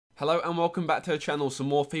Hello and welcome back to the channel. Some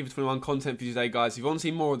more FIFA 21 content for you today, guys. If you want to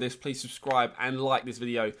see more of this, please subscribe and like this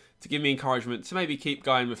video to give me encouragement to maybe keep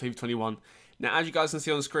going with FIFA 21. Now, as you guys can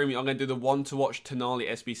see on the screen, I'm going to do the one to watch TONALI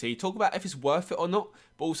SBC. Talk about if it's worth it or not,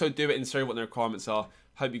 but also do it and show what the requirements are.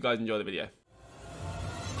 Hope you guys enjoy the video.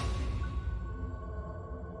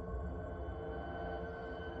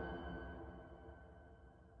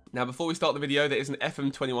 Now, before we start the video, there is an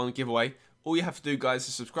FM21 giveaway. All you have to do, guys,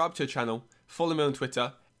 is subscribe to the channel, follow me on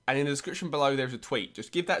Twitter, and in the description below there's a tweet.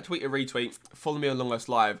 Just give that tweet a retweet, follow me on Longest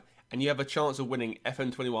Live, and you have a chance of winning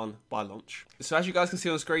FM21 by launch. So as you guys can see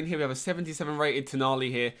on the screen here, we have a 77 rated TONALI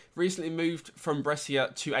here. Recently moved from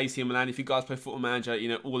Brescia to AC Milan. If you guys play Football Manager, you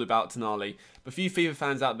know all about TONALI. But for you FIFA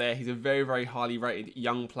fans out there, he's a very, very highly rated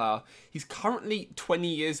young player. He's currently 20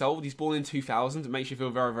 years old. He's born in 2000. It makes you feel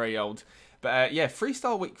very, very old. But yeah,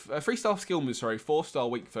 3-star skill moves, 4-star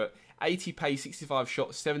weak foot, 80 pace, 65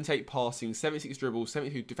 shots, 78 passing, 76 dribbles,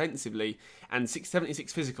 72 defensively, and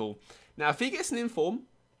 76 physical. Now, if he gets an inform,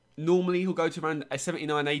 normally he'll go to around a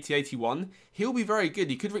 79, 80, 81. He'll be very good.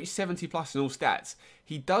 He could reach 70 plus in all stats.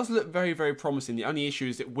 He does look very, very promising. The only issue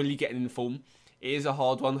is that will he get an inform? It is a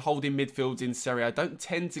hard one. Holding midfields in Serie A, I don't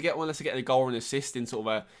tend to get one unless I get a goal or an assist in sort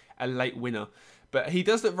of a late winner. But he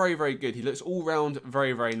does look very, very good. He looks all round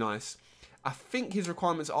very, very nice. I think his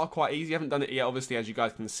requirements are quite easy. I haven't done it yet, obviously, as you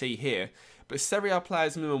guys can see here. But Serie A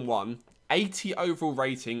players minimum 1, 80 overall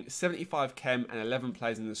rating, 75 chem, and 11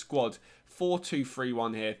 players in the squad.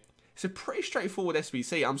 4-2-3-1 here. It's a pretty straightforward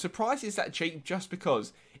SBC. I'm surprised it's that cheap just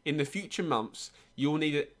because in the future months, you'll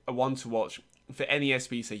need a one to watch for any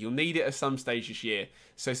SBC. You'll need it at some stage this year.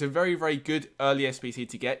 So it's a very, very good early SBC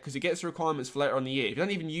to get because it gets the requirements for later on in the year. If you don't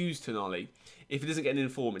even use TONALI, if it doesn't get an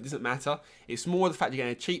inform, it doesn't matter. It's more the fact you're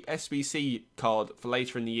getting a cheap SBC card for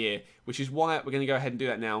later in the year, which is why we're going to go ahead and do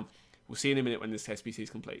that now. We'll see in a minute when this SBC is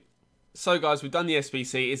complete. So guys, we've done the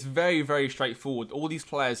SBC. It's very, very straightforward. All these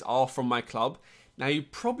players are from my club. Now, you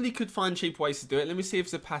probably could find cheaper ways to do it. Let me see if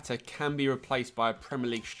Zapata can be replaced by a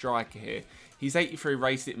Premier League striker here. He's 83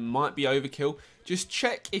 rated. It might be overkill. Just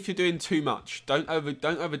check if you're doing too much. Don't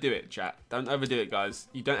overdo it, chat. Don't overdo it, guys.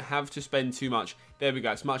 You don't have to spend too much. There we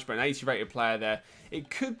go. It's much better. An 80 rated player there.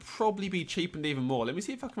 It could probably be cheapened even more. Let me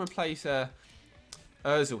see if I can replace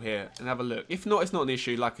Ozil here and have a look. If not, it's not an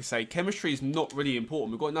issue. Like I say, chemistry is not really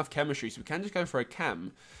important. We've got enough chemistry, so we can just go for a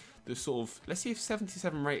cam. The sort of, let's see if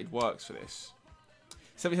 77 rated works for this.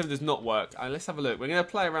 77 does not work. Let's have a look. We're going to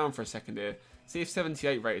play around for a second here. See if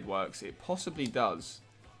 78 rated works. It possibly does.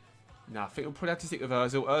 Now, I think we'll probably have to stick with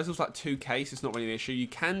Ozil. Ozil's like 2k, so it's not really an issue. You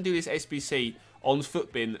can do this SBC on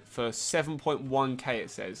Footbin for 7.1k,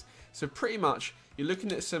 it says. So pretty much, you're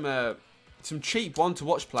looking at some cheap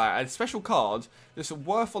one-to-watch player. A special card that's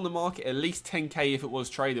worth on the market at least 10k if it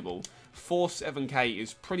was tradable. 7k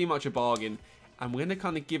is pretty much a bargain. And we're going to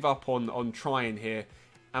kind of give up on trying here.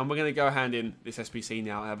 And we're going to go hand in this SBC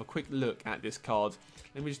now and have a quick look at this card.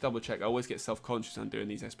 Let me just double check. I always get self-conscious on doing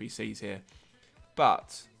these SBCs here.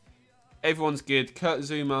 But everyone's good. Kurt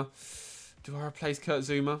Zuma. Do I replace Kurt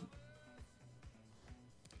Zuma?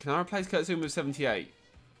 Can I replace Kurt Zuma with 78?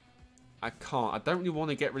 I can't. I don't really want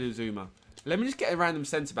to get rid of Zuma. Let me just get a random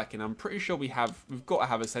centre-back in. I'm pretty sure we've got to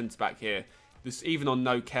have a centre-back here. This, even on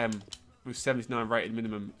no chem with 79 rated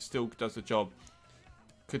minimum, still does the job.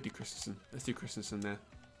 Could do Christensen. Let's do Christensen there.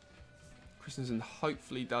 Christensen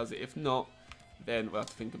hopefully does it. If not, then we'll have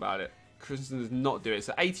to think about it. Christensen does not do it.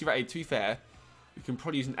 So 80 rated, to be fair, we can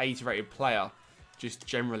probably use an 80 rated player. Just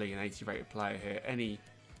generally an 80 rated player here. Any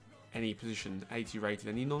position, 80 rated.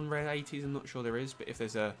 Any non-red 80s? I'm not sure there is. But if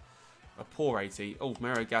there's a poor 80. Oh,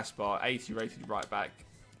 Mero Gaspar, 80 rated right back.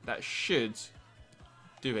 That should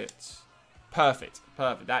do it. Perfect.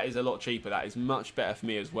 Perfect. That is a lot cheaper. That is much better for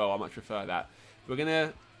me as well. I much prefer that. We're going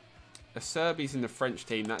to... Serbi's in the French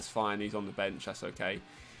team, that's fine. He's on the bench, that's okay.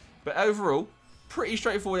 But overall, pretty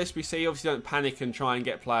straightforward SBC. Obviously, don't panic and try and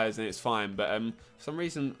get players and it's fine. But for some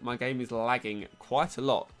reason, my game is lagging quite a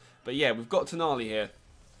lot. But yeah, we've got TONALI here.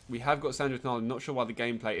 We have got Sandro TONALI. Not sure why the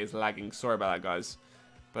gameplay is lagging. Sorry about that, guys.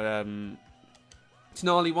 But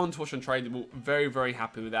TONALI, one to watch on tradable. Very, very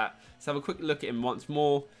happy with that. Let's have a quick look at him once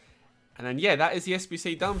more. And then, yeah, that is the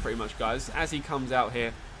SBC done pretty much, guys. As he comes out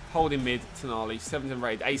here. Holding mid, TONALI, 7th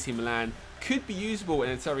rated, AC Milan. Could be usable in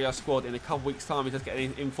a Serie A squad in a couple weeks' time. He does get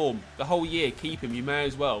in form. The whole year, keep him. You may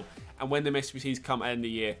as well. And when the SBCs come at the end of the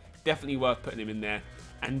year, definitely worth putting him in there.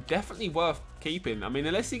 And definitely worth keeping. I mean,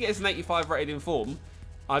 unless he gets an 85 rated in form,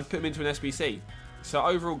 I'd put him into an SBC. So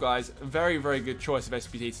overall, guys, very, very good choice of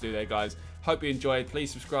SBC to do there, guys. Hope you enjoyed.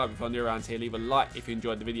 Please subscribe if you're new around here. Leave a like if you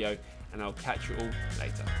enjoyed the video. And I'll catch you all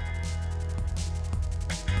later.